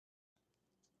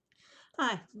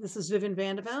Hi, this is Vivian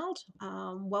Vande Velde.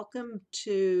 Welcome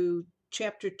to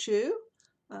Chapter 2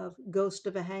 of Ghost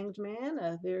of a Hanged Man,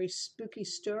 a very spooky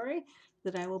story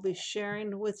that I will be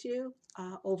sharing with you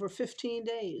over 15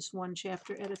 days, one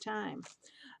chapter at a time.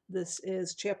 This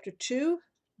is Chapter 2,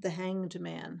 The Hanged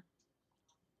Man.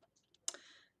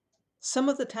 Some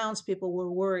of the townspeople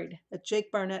were worried that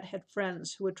Jake Barnett had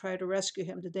friends who would try to rescue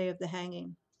him the day of the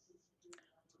hanging.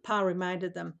 Pa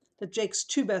reminded them that Jake's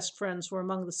two best friends were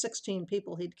among the 16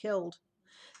 people he'd killed.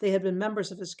 They had been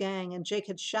members of his gang, and Jake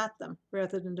had shot them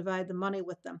rather than divide the money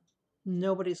with them.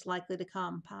 Nobody's likely to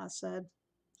come, Pa said.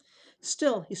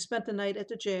 Still, he spent the night at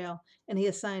the jail, and he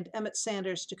assigned Emmett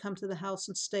Sanders to come to the house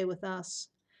and stay with us.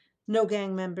 No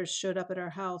gang members showed up at our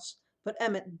house, but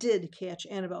Emmett did catch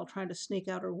Annabelle trying to sneak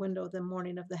out her window the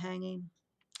morning of the hanging.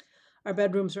 Our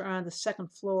bedrooms are on the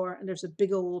second floor, and there's a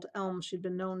big old elm she'd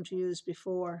been known to use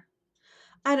before.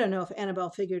 I don't know if Annabelle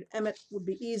figured Emmett would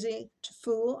be easy to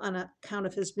fool on account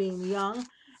of his being young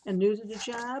and new to the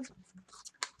job,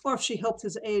 or if she hoped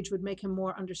his age would make him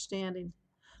more understanding.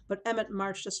 But Emmett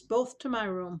marched us both to my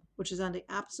room, which is on the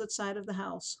opposite side of the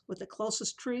house, with the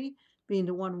closest tree being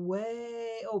the one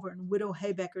way over in Widow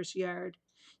Haybecker's yard.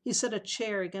 He set a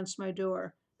chair against my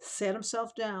door, sat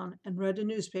himself down, and read a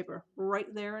newspaper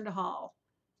right there in the hall.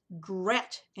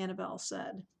 Drat, Annabelle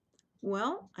said.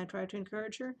 Well, I tried to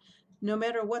encourage her. No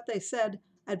matter what they said,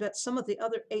 I'd bet some of the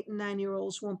other 8 and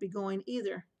 9-year-olds won't be going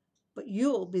either. But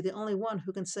you'll be the only one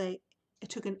who can say it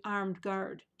took an armed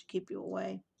guard to keep you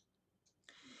away.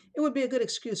 It would be a good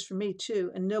excuse for me,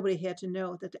 too, and nobody had to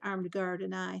know that the armed guard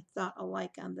and I thought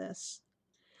alike on this.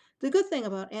 The good thing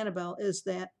about Annabelle is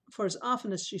that, for as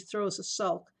often as she throws a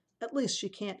sulk, at least she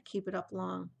can't keep it up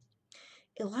long.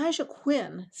 Elijah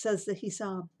Quinn says that he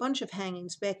saw a bunch of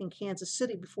hangings back in Kansas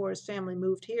City before his family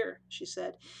moved here, she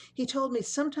said. He told me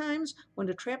sometimes when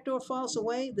the trapdoor falls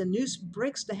away, the noose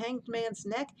breaks the hanged man's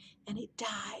neck and he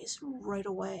dies right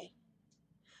away.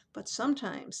 But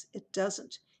sometimes it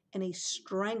doesn't, and he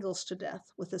strangles to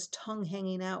death with his tongue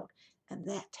hanging out, and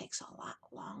that takes a lot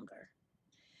longer.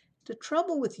 The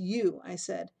trouble with you, I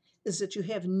said, is that you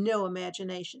have no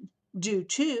imagination. Do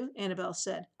too, Annabelle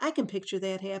said. I can picture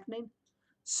that happening.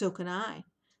 So can I.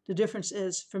 The difference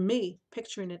is, for me,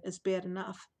 picturing it is bad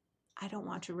enough. I don't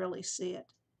want to really see it.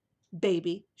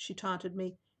 Baby, she taunted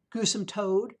me. Gruesome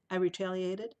toad, I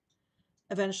retaliated.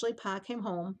 Eventually, Pa came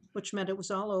home, which meant it was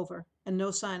all over, and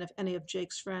no sign of any of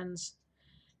Jake's friends.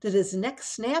 Did his neck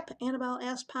snap? Annabelle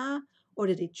asked Pa, or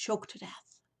did he choke to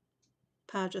death?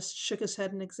 Pa just shook his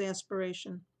head in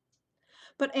exasperation.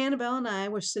 But Annabelle and I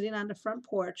were sitting on the front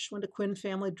porch when the Quinn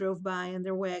family drove by in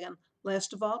their wagon,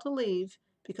 last of all to leave,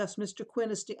 because Mr. Quinn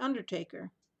is the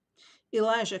undertaker.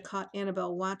 Elijah caught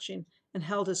Annabelle watching and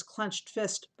held his clenched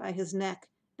fist by his neck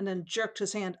and then jerked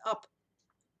his hand up,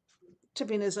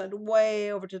 tipping his head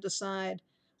way over to the side,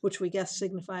 which we guessed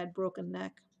signified broken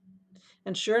neck.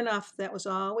 And sure enough, that was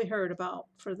all we heard about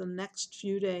for the next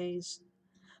few days.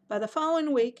 By the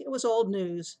following week, it was old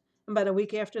news. And by the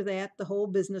week after that, the whole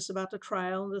business about the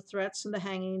trial and the threats and the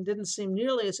hanging didn't seem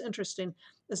nearly as interesting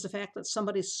as the fact that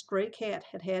somebody's stray cat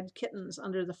had had kittens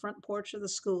under the front porch of the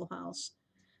schoolhouse.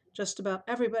 Just about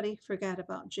everybody forgot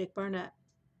about Jake Barnett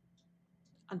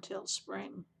until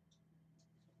spring.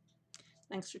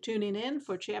 Thanks for tuning in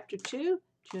for Chapter 2.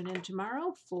 Tune in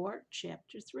tomorrow for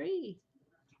Chapter 3.